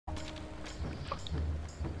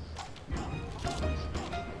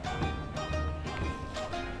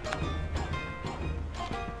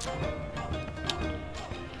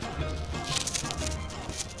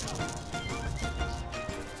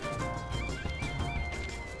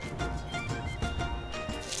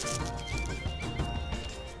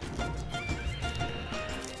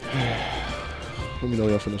Let me know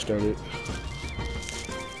y'all finna start it.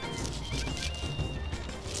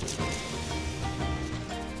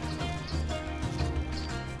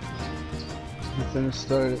 I'm finna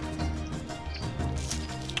start it.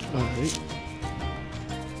 Alright.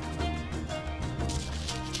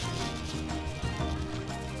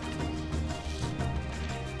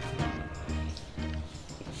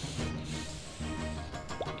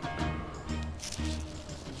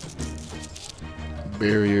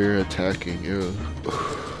 Barrier attacking, yeah.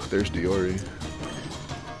 There's Diyori.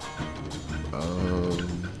 I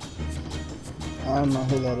don't know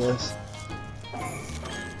who that is.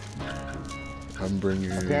 I'm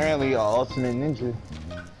bringing. Apparently, an ultimate ninja.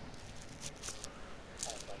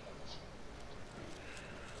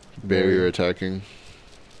 Barrier attacking.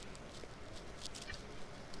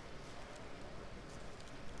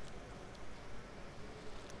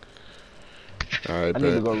 Alright, I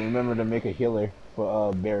need to go remember to make a healer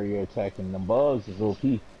for barrier attacking. The bugs is OP.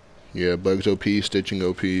 Yeah, bugs OP, stitching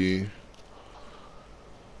OP. Yeah,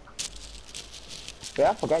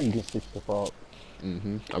 I forgot you can stitch the frog.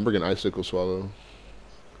 I'm bringing icicle swallow.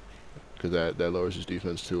 Cause that lowers his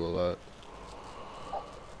defense too a lot.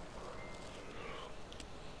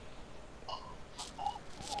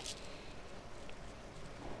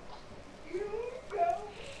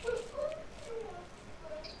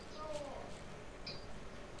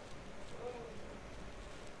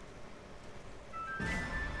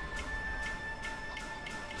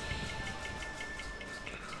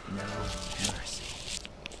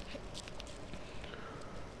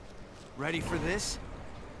 Ready for this?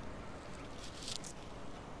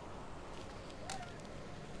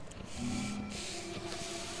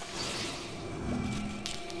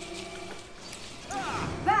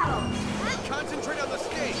 Battle! Concentrate on the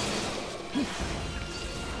stage!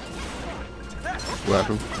 What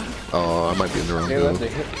happened? Oh, I might be in the wrong They field.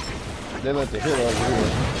 let the healer over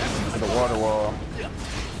here to the water wall.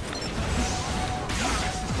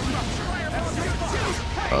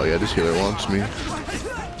 Oh yeah, this healer wants me.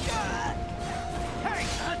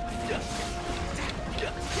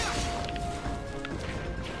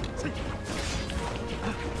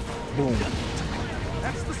 Boom.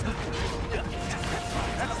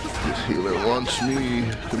 This healer wants me.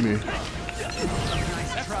 Come here.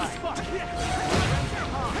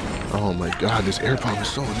 Oh my god, this air pump is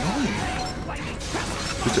so annoying.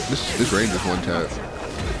 This range is one tap.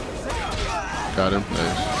 Got him.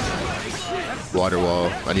 Nice. Water wall.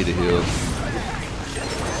 I need a heal.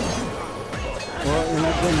 Well, you're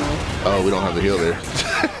not good enough. Oh, we don't have a heal there.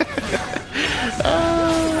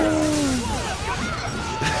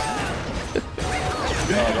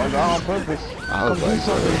 That's on purpose. I was like,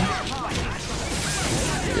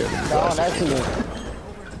 yeah, On accident.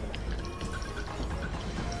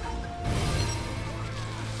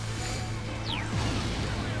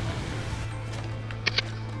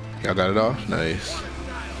 y'all got it off? Nice.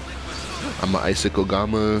 I'm an icicle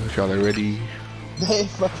gamma. If y'all are ready. They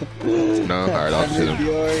fucking. No? Alright, I'll hit him.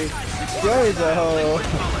 Diyori's a hoe.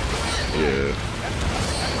 Yeah.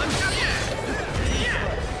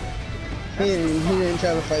 He didn't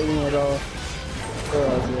try to fight me at all.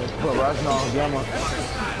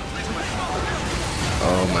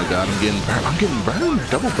 Oh my god, I'm getting burned. I'm getting burned.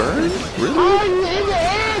 Double burn? Really? How are you in the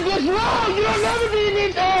air this long? You'll never be in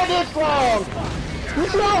this air this long. You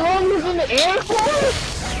see how long you was in the air for?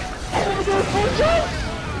 And then push-ups?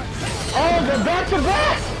 Oh, the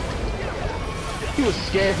back-to-back! He was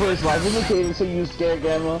scared for his life. Look at him, so you was scared,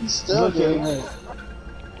 Grandma. Still getting hit.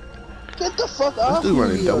 Get the fuck off This dude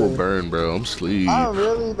running me, double burn, bro. I'm sleep. I'm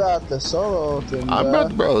really about the solo thing, I'm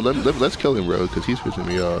about to, bro. Let's kill him, bro, because he's pissing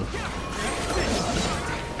me off.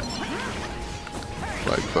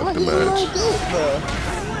 Like, fuck the match.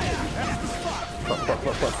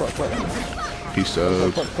 He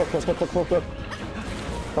sucks.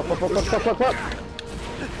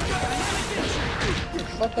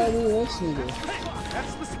 Fuck I do this nigga?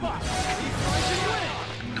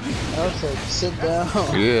 I was like, sit down.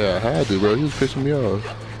 Yeah, I had to, bro. He was pissing me off.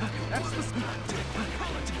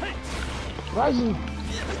 Raji.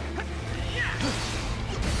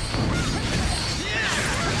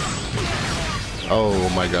 Oh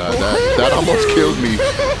my god, that almost killed me.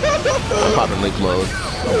 I'm popping link mode.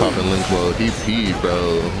 I'm popping link mode. He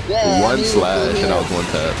bro. Yeah, one slash and I was one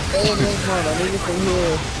tap. Hey, link mode. I need it from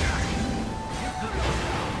here.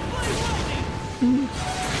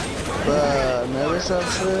 Bruh, never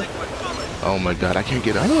subscribe. Oh my god, I can't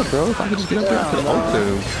get up, bro. If I could just get up there, I could ult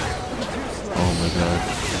him. Oh my god.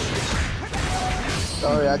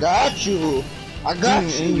 Sorry, I got you. I got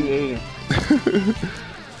you.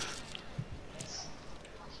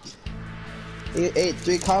 He ate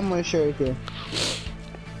 3 combo shirts here.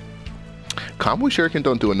 Combo Shuriken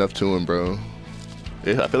don't do enough to him, bro.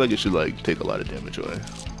 I feel like it should like take a lot of damage away.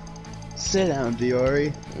 Sit down,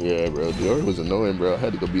 Diyori. Yeah, bro. Diyori was annoying, bro. I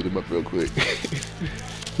had to go beat him up real quick.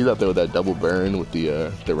 He's out there with that double burn with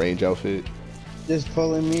the range outfit. Just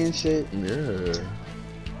pulling me and shit. Yeah.